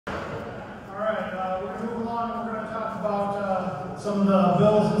We're going to move along and we're going to talk about some of the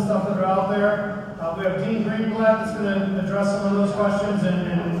bills and stuff that are out there. We have Dean Greenblatt that's going to address some of those questions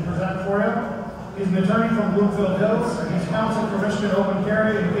and present for you. He's an attorney from Bloomfield Hills. He's counsel for Michigan Open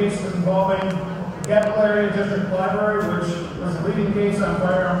Carry in cases involving the Capital Area District Library, which was a leading case on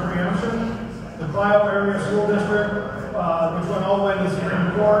firearm preemption, the Clio Area School District, which went all the way to the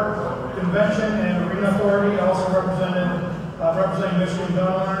Supreme Court, Convention and Marine Authority, also representing Michigan gun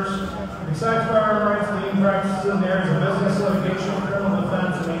owners. Besides firearm rights, Dean practices in the areas of business, litigation, criminal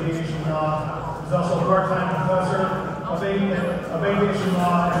defense, and aviation law. He's also a part-time professor of aviation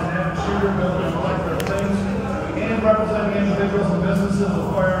law and an avid shooter, building molecular things, and representing individuals and businesses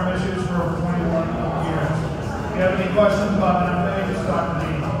with firearm issues for over 21 years. If you have any questions about anything, just talk to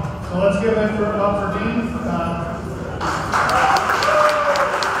Dean. So let's give it up for Dean.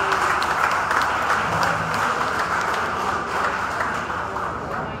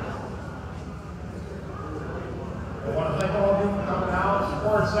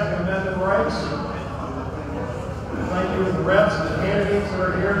 Second Amendment rights. Thank you to the reps and the candidates that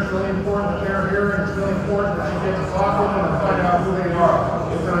are here. It's really important that they're here, and it's really important that you get to talk with them and find out who they are.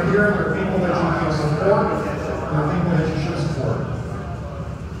 If they're here, they're people that you can support, and they're people that you should support.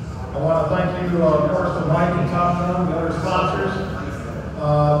 I want to thank you, of course, to Mike and Top Gun, the other sponsors.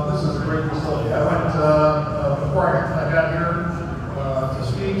 This is a great facility. I went, before I got here to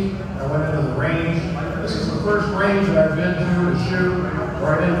speak, I went into the range. This is the first range that I've been to shoot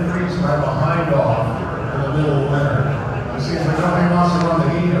where I didn't freeze my behind off in the middle of winter. It seems like nobody wants to run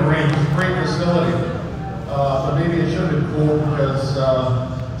the heat in a range. It's a great facility. But maybe it should have been cool because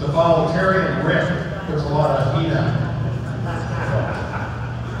to follow Terry and Rick puts a lot of heat on it.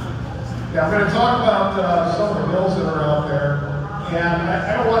 Yeah, I'm going to talk about some of the bills that are out there. And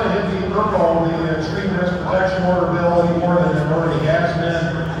I don't want to hit the ERCO, the Extreme Risk Protection Order bill, any more than it already has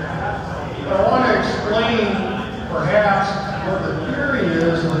been. But I want to explain, perhaps, what the theory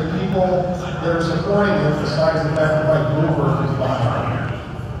is of the people that are supporting it, besides the fact that Mike Bloomberg is behind it.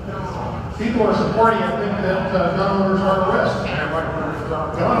 People are supporting it think that gun owners are at risk.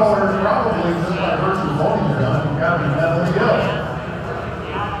 Gun owners probably, just by virtue of owning your gun, you've got to be mentally ill.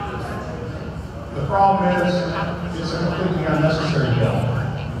 The problem is, it's a completely unnecessary bill.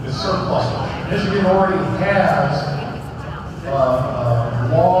 It's surplus. Michigan already has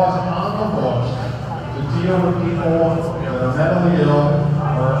laws on the books to deal with people that are mentally ill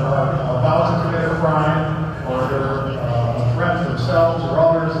or are about to commit a crime or they're a threat to themselves or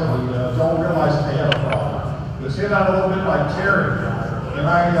others and we don't realize that they have a problem. It was hit on a little bit by Terry. And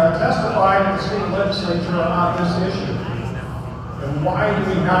I testified at the state legislature on this issue. And why do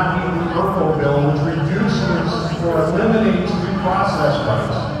we not need the ERCO bill, which reduces or eliminates due process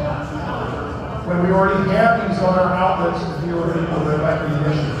rights, when we already have these other outlets to deal with people that have the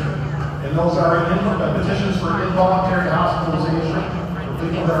issue? And those are petitions for involuntary hospitalization, for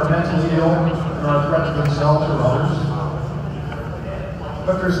people that are mentally ill and are a threat to themselves or others.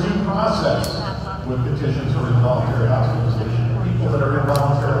 But there's due process with petitions for involuntary hospitalization. People that are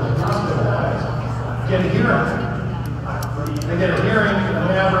involuntarily hospitalized get a hearing. They get a hearing in a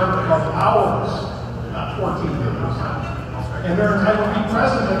matter of hours, not 14 days. And they're entitled to be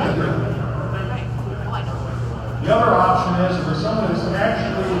present at the hearing. The other option is if there's someone who's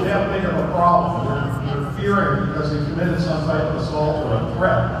actually that big of a problem, they're fearing because they committed some type of assault or a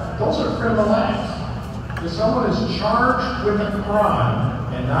threat. Those are criminal acts. If someone is charged with a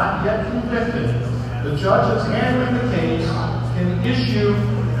crime and not yet convicted, the judge that's handling the case can issue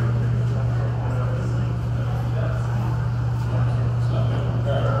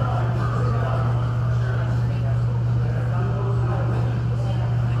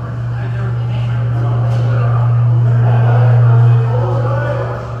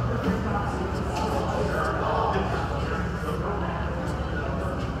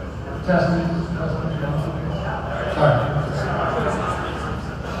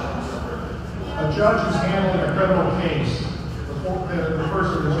a judge who's handling a criminal case, the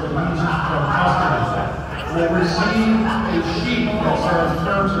person who's released from custody, will receive a sheet that says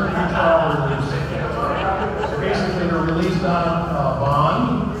terms of pretrial release. So basically they're released on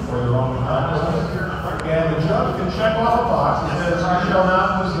bond for their own cognizance, and the judge can check off a box that says you shall not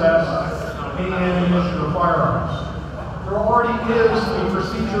possess any ammunition or firearms. There already is a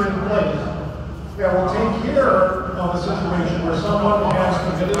procedure in place that will take care of a situation where someone has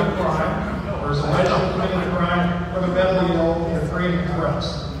committed a crime, or is alleged to committing a crime, or they're mentally ill and creating threats.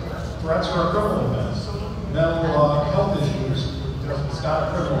 Threats are a criminal offense. Mental health issues, it's not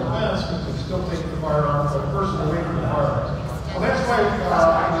a criminal offense, but they still take the firearm for the person away from the firearms. Well, that's why the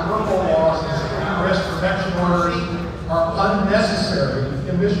criminal laws and extreme risk protection orders are unnecessary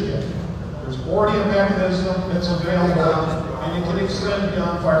in Michigan. There's already a mechanism that's available, and it can extend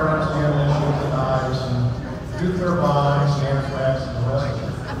beyond firearms ammunition to knives and nuclear bombs, anthrax, and the rest of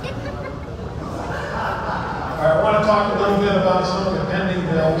it. I want to talk a little bit about some of the pending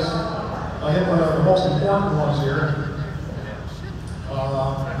bills. I'll hit one of the most important ones here.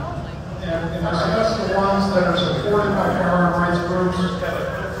 And I suggest the ones that are supported by firearm rights groups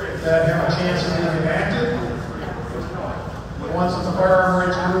that have a chance of being enacted. The ones that the firearm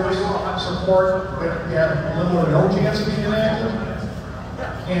rights groups support that have little or no chance of being enacted.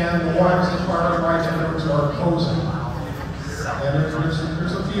 And the ones that firearm rights groups are opposing. And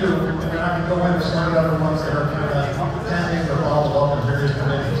there's a few, and I can go into some of the other ones that are kind of pending or followed up in various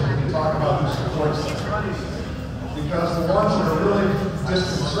committees. We can talk about who supports them. Because the ones that are really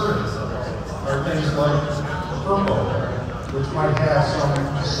disconcerting are things like purple, which might have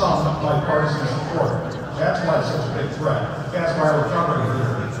some bipartisan support. That's why it's such a big threat. That's why we're covering it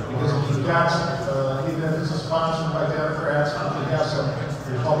here. Because if you've got, even if it's sponsored by Democrats, if you have some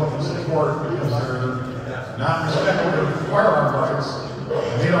Republican support because they're not respecting their firearm rights,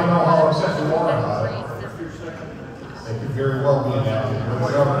 and they don't know how upset you are about it, they could very well be enacted. But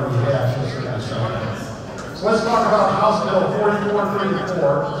the governor we have should certainly sign it. So let's talk about House Bill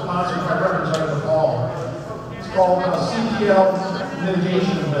 4434, sponsored by Representative Hall. It's called CPL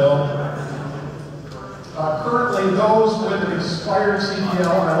Mitigation Bill. Currently, those with an expired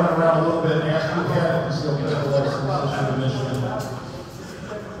CPL, and I went around a little bit and asked who had a concealed pistol license in Michigan.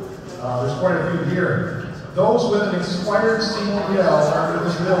 There's quite a few here. Those with an expired CPL under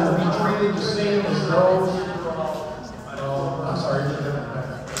this bill will be treated the same as those.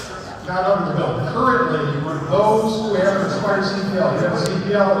 Not under the bill. Currently, those who have an expired CPL, you have a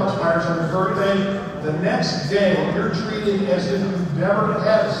CPL that expires on your birthday, the next day you're treated as if you've never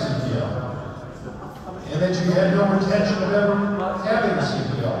had a CPL. And that you had no intention of ever having a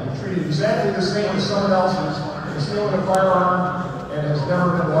CPL. You're treated exactly the same as someone else who's concealing a firearm and has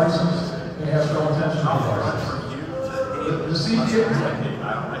never been licensed and has no intention of being licensed. The CPL.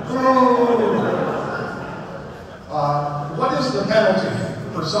 What is the penalty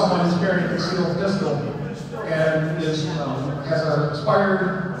for someone who's carrying a concealed pistol and has an expired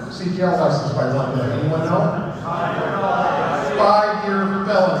CPL license by 1 day? Anyone know? 5-year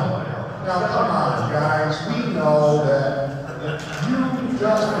felony. Now, come on, guys. We know that if you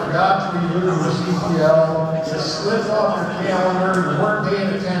just forgot to renew your CPL, it slipped off your calendar, you weren't paying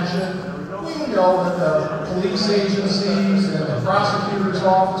attention, we know that the police agencies and the prosecutor's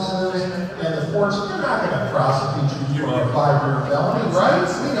offices and the courts, they're not going to prosecute you for a 5-year felony, right?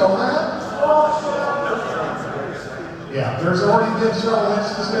 We know that. Yeah, there's already been several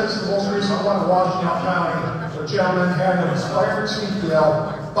instances. The most recent one in Washington County, a gentleman had an expired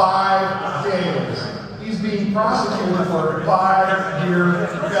CPL 5 days. He's being prosecuted for a 5-year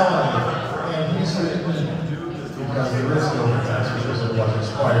felony, and he's going to eat because there is no defense because it was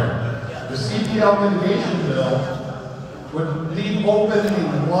expired. The CPL mitigation bill would leave open a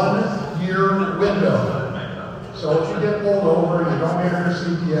 1-year window. So if you get pulled over and you don't have your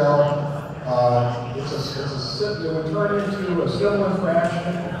CPL, it would turn into a civil infraction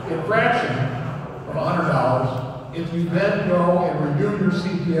of $100. If you then go and renew your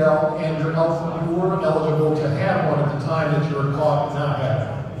CPL and you were eligible to have one at the time that you were caught not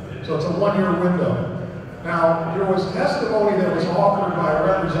having. So it's a 1-year window. Now, there was testimony that was offered by a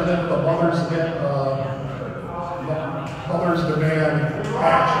representative of Mothers Demand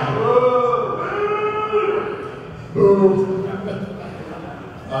Action. Boo!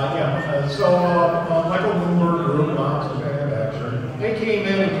 Michael Bloomberg group, Moms Demand Action, they came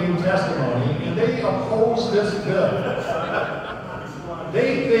in and gave testimony, and they opposed this bill. They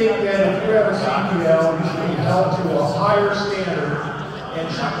think that if you have a CPL, you should be held to a higher standard. And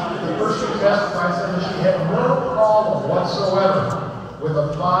the person who testified said that she had no problem whatsoever with a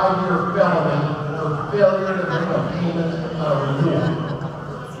 5-year felony for failure to make a payment on a renewal.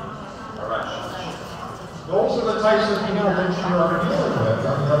 Those are the types of people that you are dealing with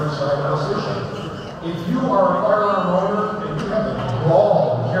on the other side of this issue. If you are a firearm owner and you have the gall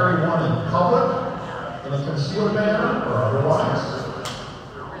to carry one in public, in a concealed manner, or otherwise,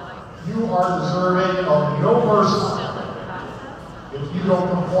 you are deserving of no mercy if you don't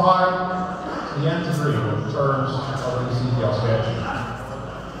comply to the nth degree with the terms of the CPL statute.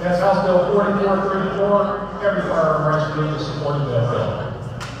 That's House Bill 4434. Every firearm rights group is supporting that bill.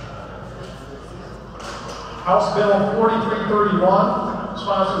 House Bill 4331,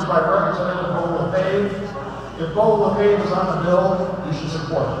 sponsored by Representative Bo LaFave. If Bo LaFave is on the bill, you should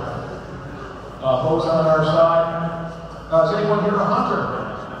support it. Bo's on our side. Is anyone here a hunter?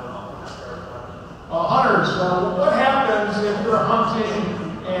 Hunters, what happens if you're hunting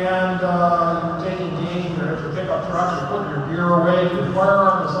and you're taking game, you're at your pickup truck, you're putting your gear away, your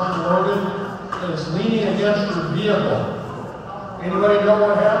firearm is unloaded, and it's leaning against your vehicle. Anybody know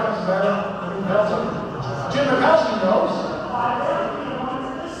what happens? Is that it? Jim Mikowski knows.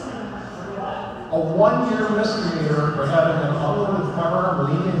 A 1-year misdemeanor for having an unloaded firearm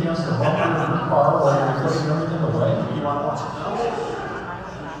leaning against the bumper of your car while you're putting everything away.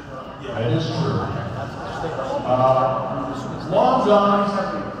 That is true. Long guns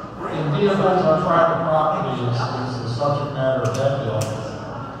in vehicles on private property is the subject matter of that bill.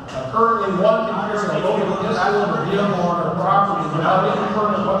 Currently, one can carry a loaded pistol in a vehicle on their property without any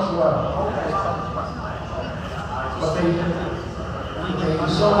permit whatsoever. But they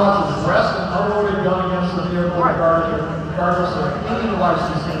so much as rest an unloaded gun against the vehicle regardless of any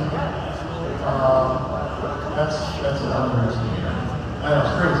licensing. That's an underestimate. I know,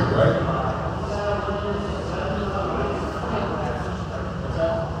 it's crazy, right? What's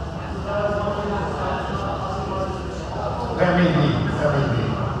that? That may be.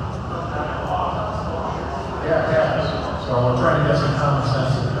 Yeah, it has. So we're trying to get some common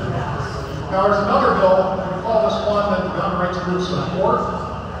sense in there. Now there's another bill, we call this one that the gun rights groups support,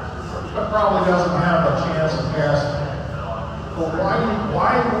 but probably doesn't have a chance of passing. But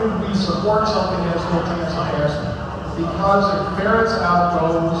why would we support something that has no chance of passing? Because it ferrets out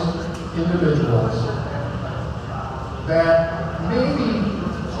those individuals that maybe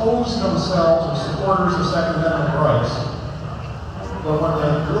pose themselves as supporters of Second Amendment rights, but when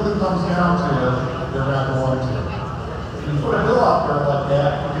it really comes down to it, they're not going to. If you put a bill out there like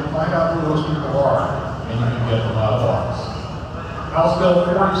that, you can find out who those people are, and you can get them out of office. House Bill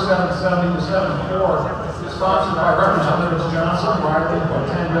 4770 to 74 is sponsored by Representatives Johnson, Riley,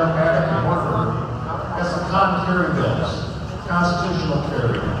 Botango, Paddock, and Worker. That's the common carry bills, constitutional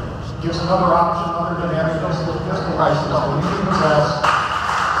carry. Gives another option other than having pistol license when you can possess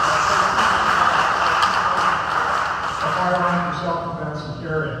a firearm for self-defense and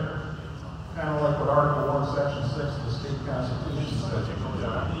carrying. Kind of like what Article 1, Section 6 of the state constitution says you can do.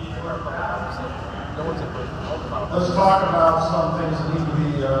 Let's talk about some things that need to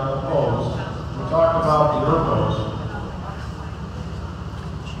be opposed. We talked about the ERPOs.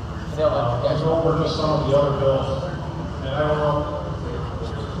 Let's go over just some of the other bills. And I don't know.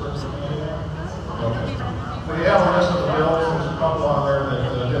 Okay. We have a list of the bills. There's a couple on there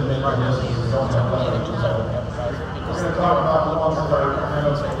that didn't make my list because we don't have letters. We're going to talk about the ones that are kind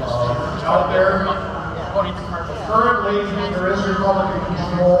of out there. Currently, there is Republican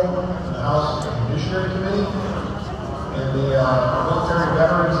control in the House Judiciary Committee, in the Military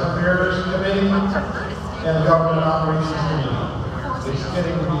Veterans Affairs Committee, and the Government Operations Committee. It's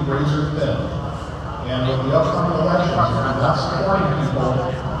getting to be razor thin. And with the upcoming elections, if you're not supporting people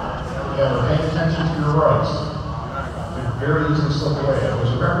that are paying attention to your rights, they're very easy to slip away. There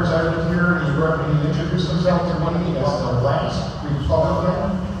was a representative here, he introduced himself to me as the last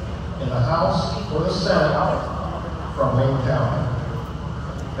Republican in the House or the Senate from Wayne County.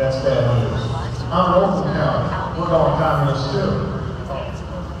 That's bad news. I'm in Oakland County. We're going communist too.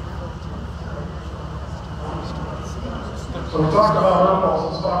 So we talked about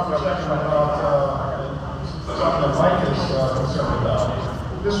ERPOs. Let's talk for a second about something that Mike is concerned about.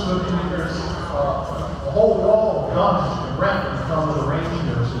 This would be there's a whole wall of guns you can rent when you come to the range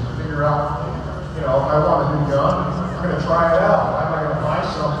here, so you can figure out, if I want a new gun, I'm going to try it out. I'm not going to buy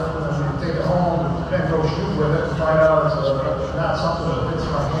something and then take it home and then go shoot with it and find out it's not something that fits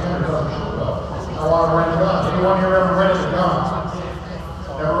my hand or doesn't shoot well. I want to rent a gun. Anyone here ever rented a gun?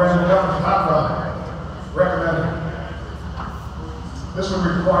 Never rented a gun? Hot gun. Recommend it. This would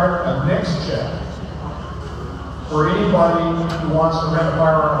require a NICS check for anybody who wants to rent a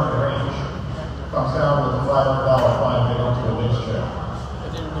firearm at the range. Comes down with a $500 fine, they don't do a NICS check.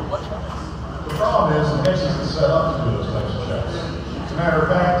 The problem is the NICS isn't set up to do those types of checks. As a matter of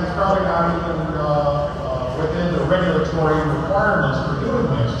fact, it's probably not even within the regulatory requirements for doing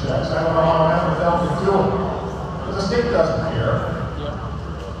NICS checks. I don't know how many of them can do it. Because the state doesn't care.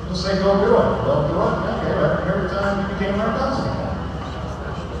 Just say, go do it. They'll do it. Okay, every time you became our guns again.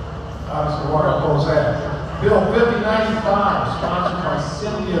 Obviously, what I oppose that. Bill 5095, sponsored by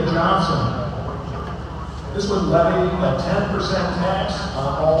Cynthia Johnson. This would levy a 10% tax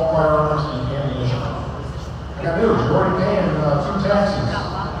on all firearms and ammunition. I got news, you're already paying 2 taxes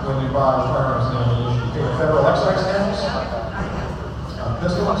when you buy firearms and ammunition. You pay a federal excise tax on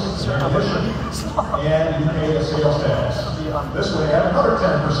pistols and ammunition, and you pay a sales tax. This would add another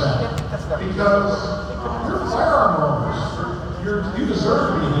 10%, because you're firearm owners. You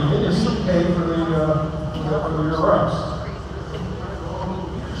deserve to be needed, and you pay for your rights.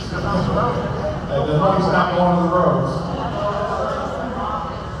 The money's not going to the roads.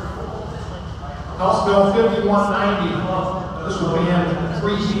 House Bill 5190. This will ban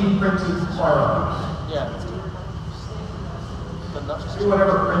 3D printed firearms. Yeah. Do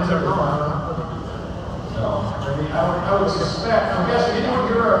whatever printed you want. No. Maybe I would suspect, I'm guessing anyone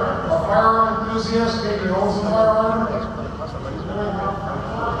here a firearm enthusiast, maybe owns a firearm? I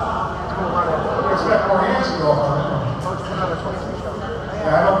would expect more hands to go on it.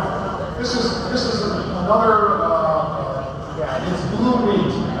 Yeah, I don't. This is another. It's blue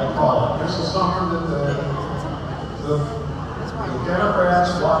meat, I call it. This is something that the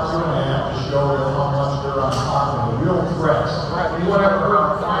Democrats want to enact to show how much they're on top of the real threats. Anyone ever heard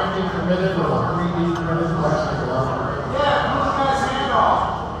of crime being committed with a 3D printed plastic gun? Yeah, who's the guy's hand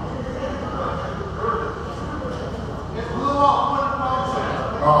off? It blew off, put it function.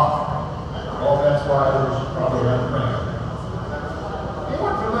 Oh, well, that's why there's probably that print.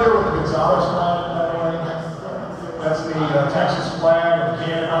 Anyone familiar with the Gonzalez flag, by the way? That's the Texas flag with the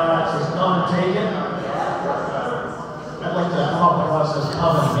cannon on it. It says, come and take it. I'd like to come up with one that says,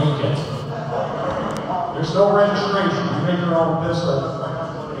 come and make it. There's no registration. You make your own pistol,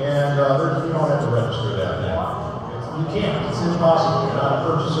 and you don't have to register that now. You can't. It's impossible. You're not a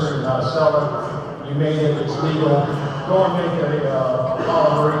purchaser. You're not a seller. You made it. It's legal. Go and make a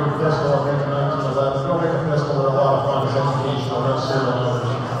Oliver pistol or make a 1911. Go make a pistol. They're a lot of fun. It's educational. There's serial numbers,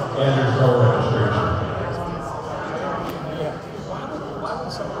 and there's no registration.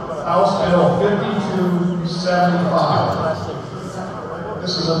 House Bill 5275.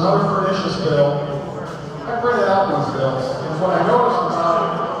 This is another pernicious bill. I printed out these bills, and what I noticed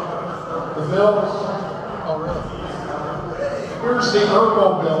about the bills, here's the ERCO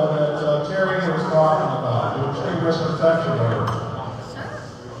bill that Terry was talking about, the Extreme Risk Protection Order.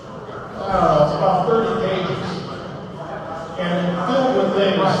 I don't know, it's about 30 pages, and filled with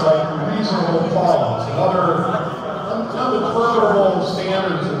things like reasonable cause and other undeterminable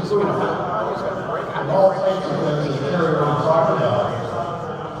standards, including all types of things that Terry already talked about.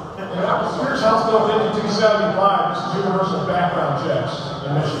 Here's House Bill 5275. This is universal background checks in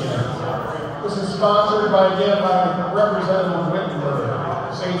Michigan. This is sponsored by Representative Wittenberg,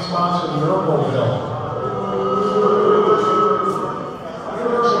 state-sponsored the ERCO bill.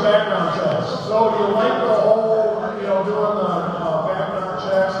 Universal background checks. So you like the whole, doing the background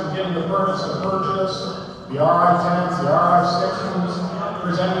checks and getting the permits to purchase, the RI-10s, the RI-60s,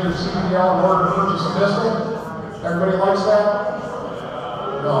 presenting your CDL in order to purchase a pistol? Everybody likes that?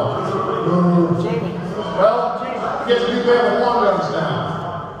 No. Well, get the big bag of long guns now.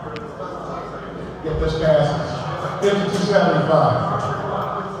 Get this passed. 5275.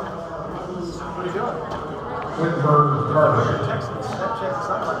 What are you doing? Wittenberg, Carter.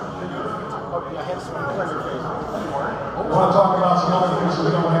 I want to talk about some other things that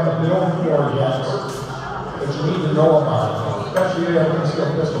we don't have a bill for yet, that you need to know about, especially if you have a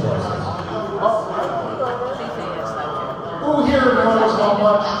concealed pistol license. Who here knows how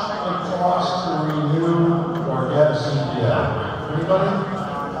much it costs to renew or get a CDL? Anybody?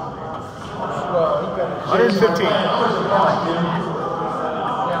 Well, he got 115. How much it cost, Jim?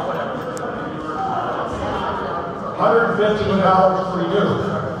 $115 for you.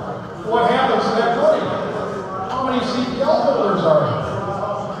 What happens to that money? How many CDL holders are there?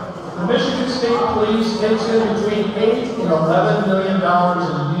 The Michigan State Police takes in between $8 and $11 million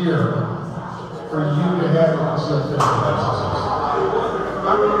a year for you to have your concealed pistol licenses.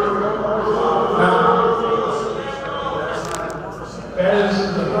 Now, that is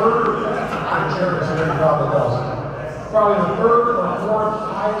the third, I'm sure it's very probably does, probably the third or fourth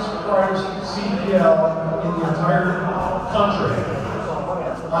highest priced CDL in the entire country,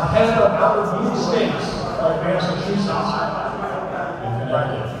 ahead of other blue states like Massachusetts.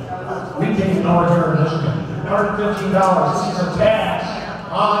 We can't ignore here in Michigan. $115. This is a tax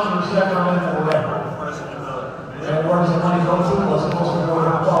on your second amendment right. And where does the money go to? Well, it's supposed to go to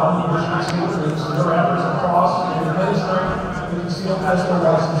the fund, Michigan State Police, and their efforts and costs in administering the concealed pistol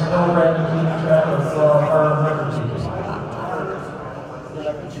license program to keep track of firearm record keepers.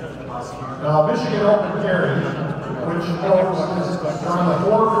 Now, Michigan Open Carry, which is on the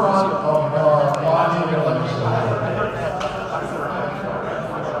forefront of lodging and legislature,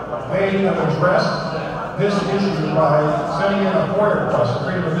 they have addressed this issue by sending in a FOIA request, a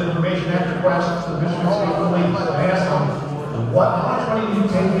Freedom of Information Act request to the Michigan State Police and ask them, how much money do you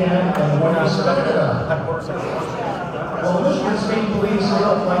take in and what do you spend it on? Well, the Michigan State Police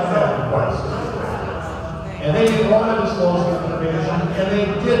don't like that request. And they didn't want to disclose the information, and they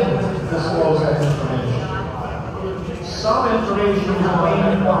didn't disclose that information. Some information is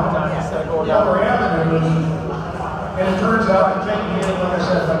remained on the other avenues, and it turns out they're taking in, like I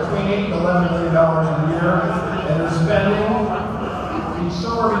said, between $8 and $11 million a year, and they're spending be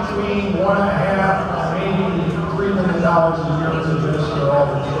somewhere between $1.5 and maybe $3 million a year to administer all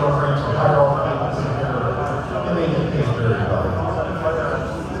the programs and hire all the people in here, and they get paid very well.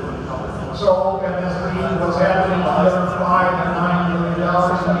 So, and that's what's happening to the other $5 to $9 million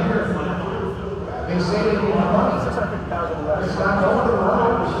a year. They say they need money. It's not going to the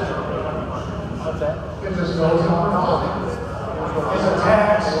roads. It just goes on and on. It's a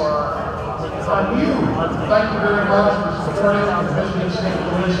tax on you. Thank you very much for supporting the Michigan State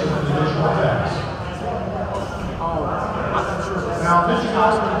Police with the additional tax. Now, Michigan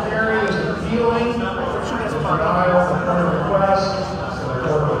State Carry is appealing the denial of the court of request, the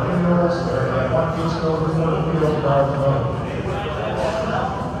court of appeals, and one case goes before the appeals by the vote.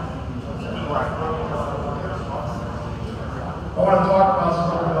 I want to talk about some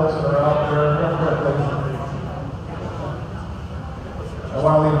other bills that are out there real quickly. I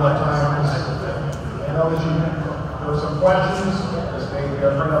want to leave my time because I know that there were some questions. As they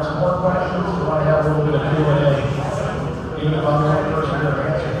bring up some more questions, we want to have a little bit of Q&A. Even if I'm the only person here to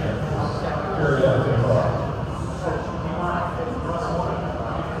answer it. Carry everything off.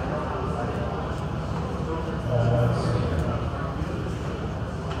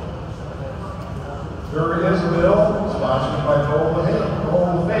 There is a bill sponsored by Goal of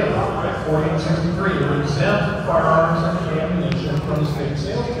Faith, 4863, to exempt firearms and ammunition from the state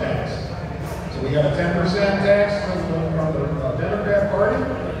sales tax. So we got a 10% tax from the Democrat Party,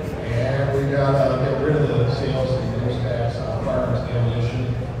 and we got to get rid of the sales and use tax on firearms and ammunition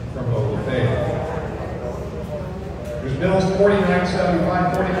from Goal of Faith. There's bills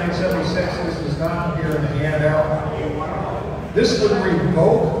 4975, 4976. This is not here in the handout. This would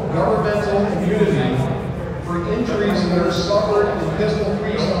revoke governmental immunity for injuries that are suffered in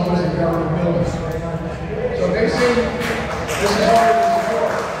pistol-free zones in government buildings. So they say this is hard to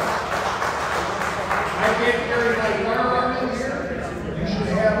support. I can't carry my firearm in here. You should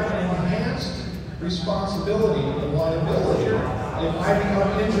have an enhanced responsibility and liability if I become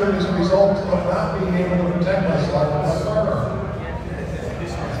injured as a result of not being able to protect myself with my firearm.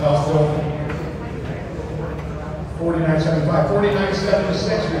 Now, still 4975.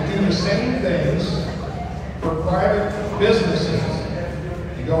 4976 would do the same things for private businesses.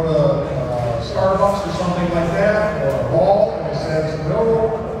 You go to Starbucks or something like that, or a mall, and it says no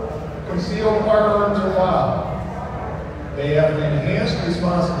concealed firearms are allowed. They have an enhanced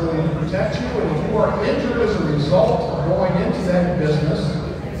responsibility to protect you, and if you are injured as a result of going into that business,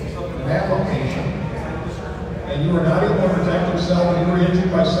 in that location, and you are not able to protect yourself, and you were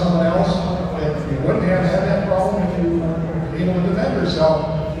injured by someone else, you wouldn't have had that problem if you were able to defend yourself.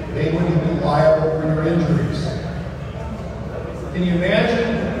 They wouldn't be liable for your injuries. Can you imagine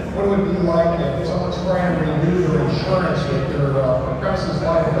what it would be like if someone's trying to renew their insurance with their premises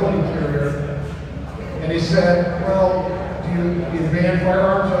liability carrier, and they said, well, do you ban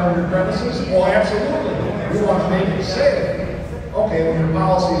firearms on your premises? Well, absolutely. We want to make it safe. Okay, well, your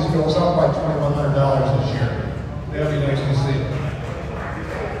policy goes up by $2,100 this year. That'd be nice to see.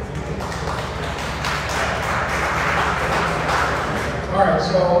 All right,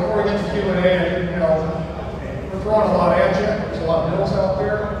 so before we get to Q&A, we're throwing a lot at you. There's a lot of bills out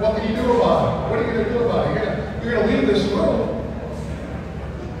there. What can you do about it? What are you going to do about it? You're going to leave this room.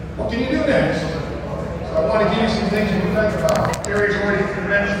 What can you do next? So I want to give you some things to think about. Gary's already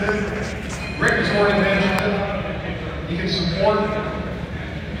mentioned it. Rick has already mentioned it. You can support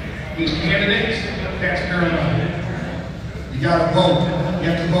these candidates. That's paramount. You got to vote. You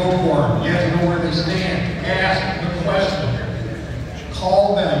have to vote for them. You have to know where they stand. Ask the question.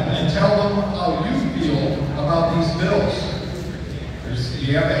 Call them and tell them how you feel about these bills.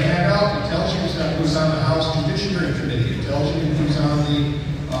 You have a handout that tells you who's on the House Judiciary Committee. It tells you who's on the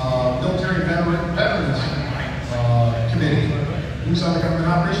Military Veterans Committee, who's on the Government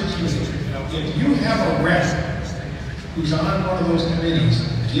Operations Committee. If you have a rep who's on one of those committees,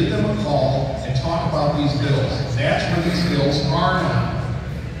 give them a call and talk about these bills. That's where these bills are now.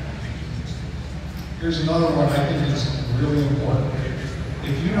 Here's another one I think is really important.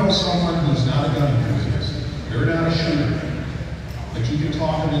 If you know someone who's not a gun enthusiast, they're not a shooter, but you can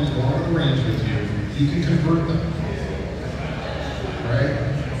talk them into going to the range with you, you can convert them. Right?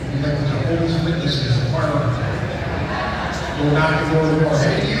 You like the Jehovah's Witnesses and firearms. Go knock and go to the door.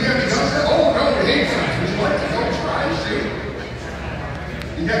 Hey, you have guns? Oh, no, we hate guns. Would you like to go try to shoot?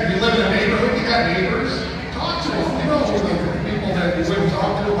 You live in a neighborhood, you got neighbors. Talk to them. You know who the people that you wouldn't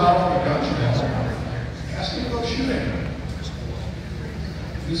talk to about all the guns you have. Ask them to go shooting.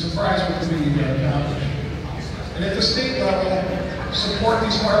 Be surprised what can be accomplished. And at the state level, support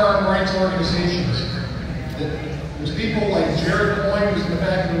these firearm rights organizations. There's people like Jared Coyne, who's in the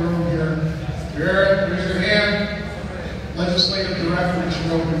back of the room here. Jared, raise your hand. Legislative Director,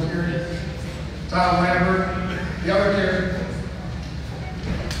 Michigan Open Carry, Tom Lambert. The other carry.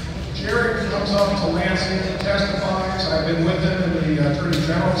 Jerry comes up to Lansing, testifies. I've been with him in the Attorney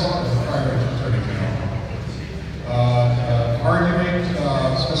General's office, prior Attorney General. Arguing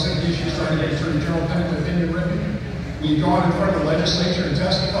specific issues, trying to get Attorney General opinion written. We've gone in front of the Legislature and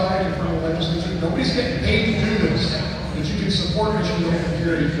testified in front of the Legislature. Nobody's getting paid to do this. But you can support Michigan Open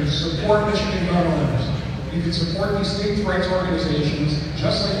Carry, you can support Michigan gun owners. You can support these states' rights organizations,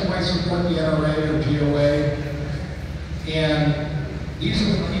 just like you might support the NRA or GOA. And these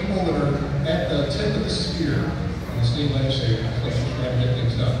are the people that are at the tip of the spear in the state legislature, trying to get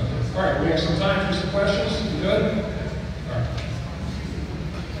things done. All right, we have some time for some questions. You good? All right.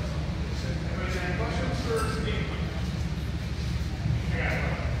 Any questions for Dean?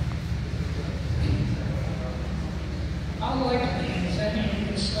 How likely is any of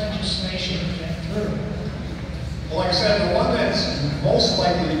this legislation to get through? Well, like I said, the one that's most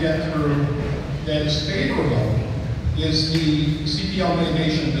likely to get through that is favorable is the CPL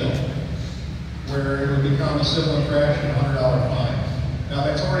mitigation bill, where it would become a civil infraction, a $100 fine. Now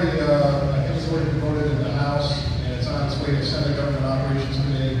that's already, I think it's already been voted in the House, and it's on its way to Senate Government Operations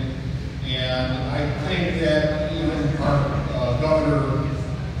Committee. And I think that even our Governor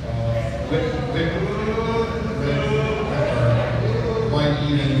might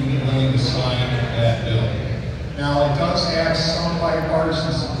even be willing to sign that bill. Now it does have some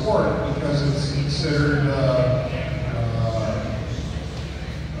bipartisan support because it's considered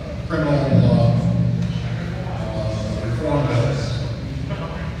criminal reform bills.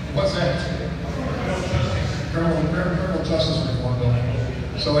 What's that? Criminal justice reform bill.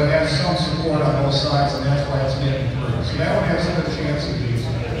 So it has some support on both sides, and that's why it's getting through. So that one has a good chance of being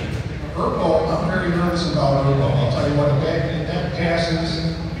supported. ERPO, I'm very nervous about ERPO. I'll tell you what, if that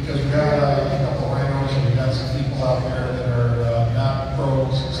passes, because we've got a couple of rhinos and we've got some people out there that are not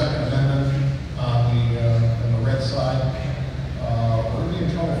pro Second Amendment on the red side. We're going to be in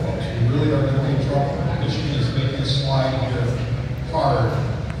trouble, folks. We really are going to be in trouble. Michigan is making a slide here hard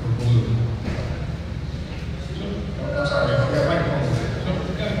for blue. I'm sorry, I got microphone. So,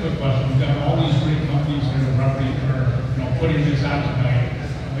 I've got a quick question. We've got all these great companies that are roughly, putting this out tonight.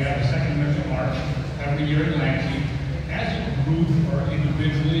 We have the Second Amendment March every year in Lansing. As a group or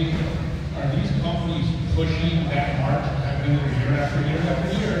individually, are these companies pushing that march year after year after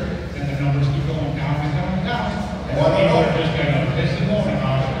year, and the numbers keep going down and down and down? And well, people are just kind of pissing on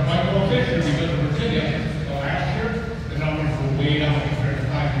about it. It might go official because of Virginia. So last year, the numbers were way down compared to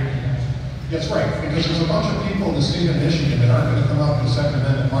 5 years ago. That's right, because there's a bunch of people in the state of Michigan that aren't going to come up to the Second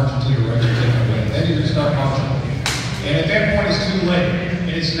Amendment march until you're ready to take it away. Then you can start marching. And at that point, it's too late.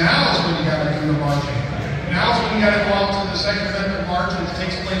 And it's now is when you got to do the marching. Now is when you got to go out to the Second Amendment march, which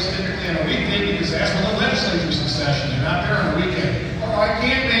takes place typically on a weekday, because that's when the legislature's in session. They're not there on a weekend. Oh, I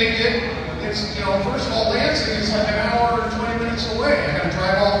can't make it. It's, first of all, Lansing is like an hour and 20 minutes away. I got to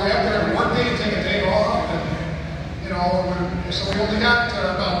drive all the way up there and work day and take a day off. And, so we only got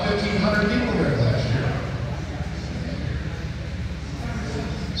about 1,500 people there last year.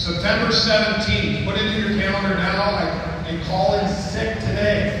 September 17th, put it in your calendar now. I call in sick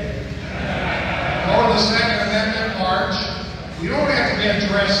today. Go to the Second Amendment March. You don't have to get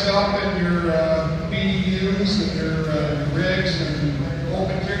dressed up in your BDUs and your rigs and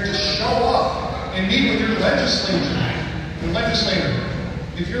open carry. Just show up and meet with your legislator.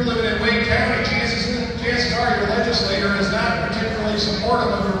 If you're living in Wayne County, chances are your legislator is not particularly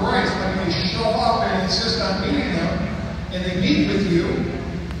supportive of your rights, but if you show up and insist on meeting them, and they meet with you,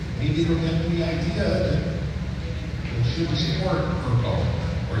 maybe they'll get the idea that they should support ERPO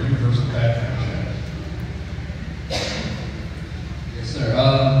or universal background check. Yes, sir.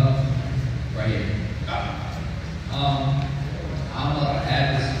 Right here. I'm an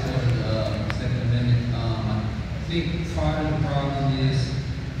advocate for the Second Amendment. I think part of the problem is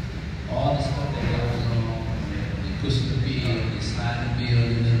all the stuff that goes on. They push the bill, they sign the bill in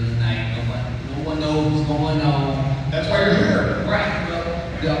the middle of the night. No one knows what's going on. That's why you're here. Right. Well,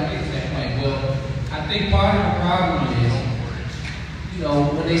 they'll get to that point. Well, I think part of the problem is,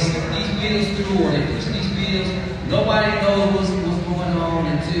 when they send these bills through or they push these bills, nobody knows what's going on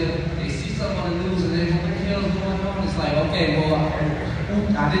until they see something on the news and they go, what the hell is going on? It's like, okay, well,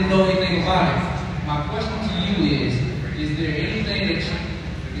 I didn't know anything about it. My question to you is there anything that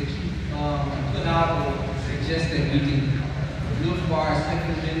you put out or suggest that we can look for our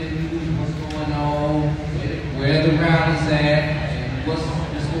Second Amendment news, what's going on, where the round is at, and what's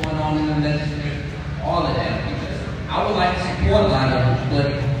going on in the legislature, all of that. Because I would like to support a lot of it, but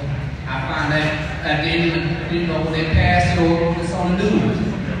I find that at the end of when they pass it or it's on the news.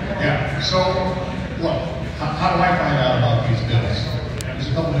 Yeah, so, look, How do I find out about these bills? There's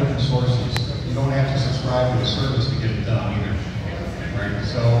a couple different sources. You don't have to subscribe to a service to get it done either. Right?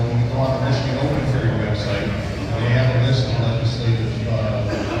 So when you go on the Michigan Open Ferry website, they have a list of legislative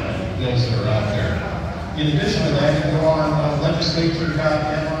bills that are out there. In addition to that, you go on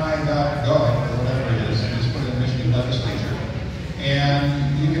legislature.mi.gov, or whatever it is, and just put in Michigan Legislature.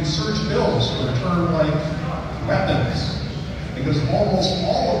 And you can search bills for a term like weapons, because almost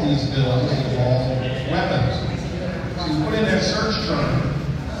all of these bills involve weapons. So you put in that search term,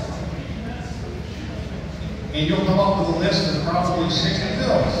 and you'll come up with a list of probably 60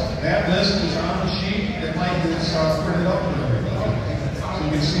 bills. That list is on the sheet that Mike has printed up for everybody, so you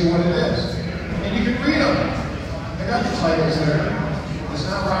can see what it is. And you can read them. I got the titles there. It's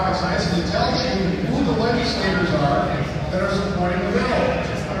not rocket science, and it tells you who the legislators are that are supporting the bill.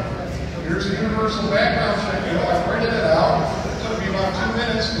 Here's a universal background check bill. I printed it out. It took me about 2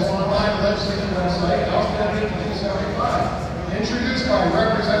 minutes going online to the legislature website. House Bill 5275. Introduced by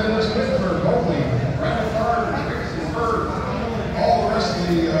Representatives Whitford, Goldley, Randall Carter, Dixon, Bird, all the rest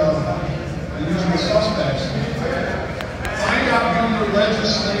of the usual suspects. Find out who your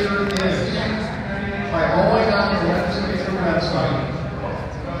legislator is by going on the legislature website,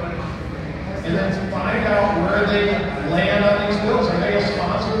 and then find out where they land on these bills. Are they a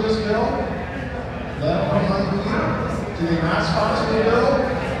sponsor of this bill? Let them know how you feel. Do they not sponsor the bill?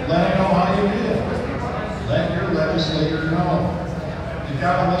 Let them know how you feel. Let your legislator know. You've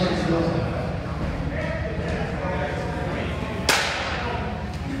got to listen to bills.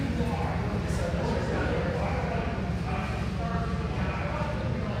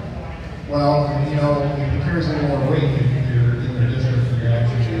 Well, you know, it carries a little more weight if you're in your district and you're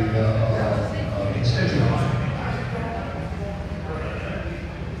actually a constituent.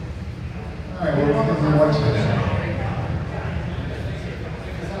 All right, we're looking for what's in there.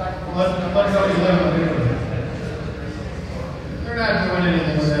 Let know you live in the neighborhood. They're not doing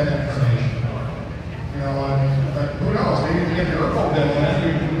anything with that information. You know, but who knows? Maybe if you get the ERCO bill in,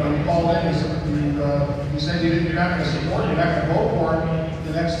 you called in, you said you're not going to support, you're not going to vote for it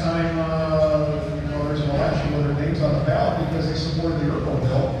the next time there's an election with their names on the ballot because they supported the ERCO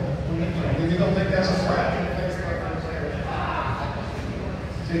bill. Maybe they'll think that's a threat.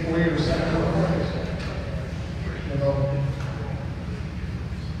 Take away your second voice.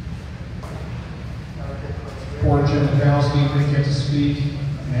 Poor Jim Mikowski didn't get to speak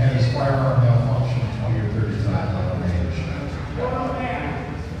and had his firearm malfunction 20 or 30 times on the range.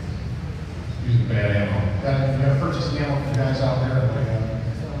 Using bad ammo. Got to purchase the ammo for the guys out there. A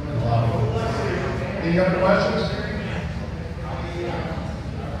lot of it. Any other questions?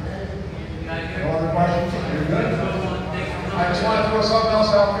 No other questions? You're good? I just want to throw something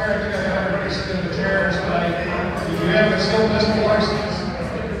else out there. I think I got everybody sitting in the chairs tonight. If you have a concealed pistol license,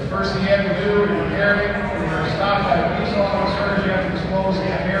 the first thing you have to do when you're carrying, when you're stopped by a police officer, you have to disclose that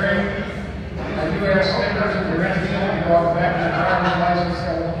you're carrying. I do have stickers if you're in the field, you go out back to your driver's license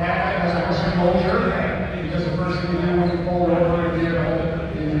that will count it as a disclosure, because the first thing you do when you pull over a vehicle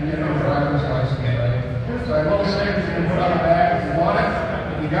is you get your driver's license, right? So I will say that you can put on the back if you want it.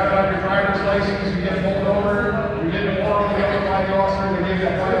 If you got it on your driver's license, you get pulled over, you didn't warn the other officer, they give you a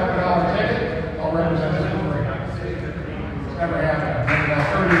 $500 ticket, I'll represent you for it. It's never happened. I've made about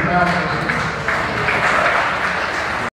 30,000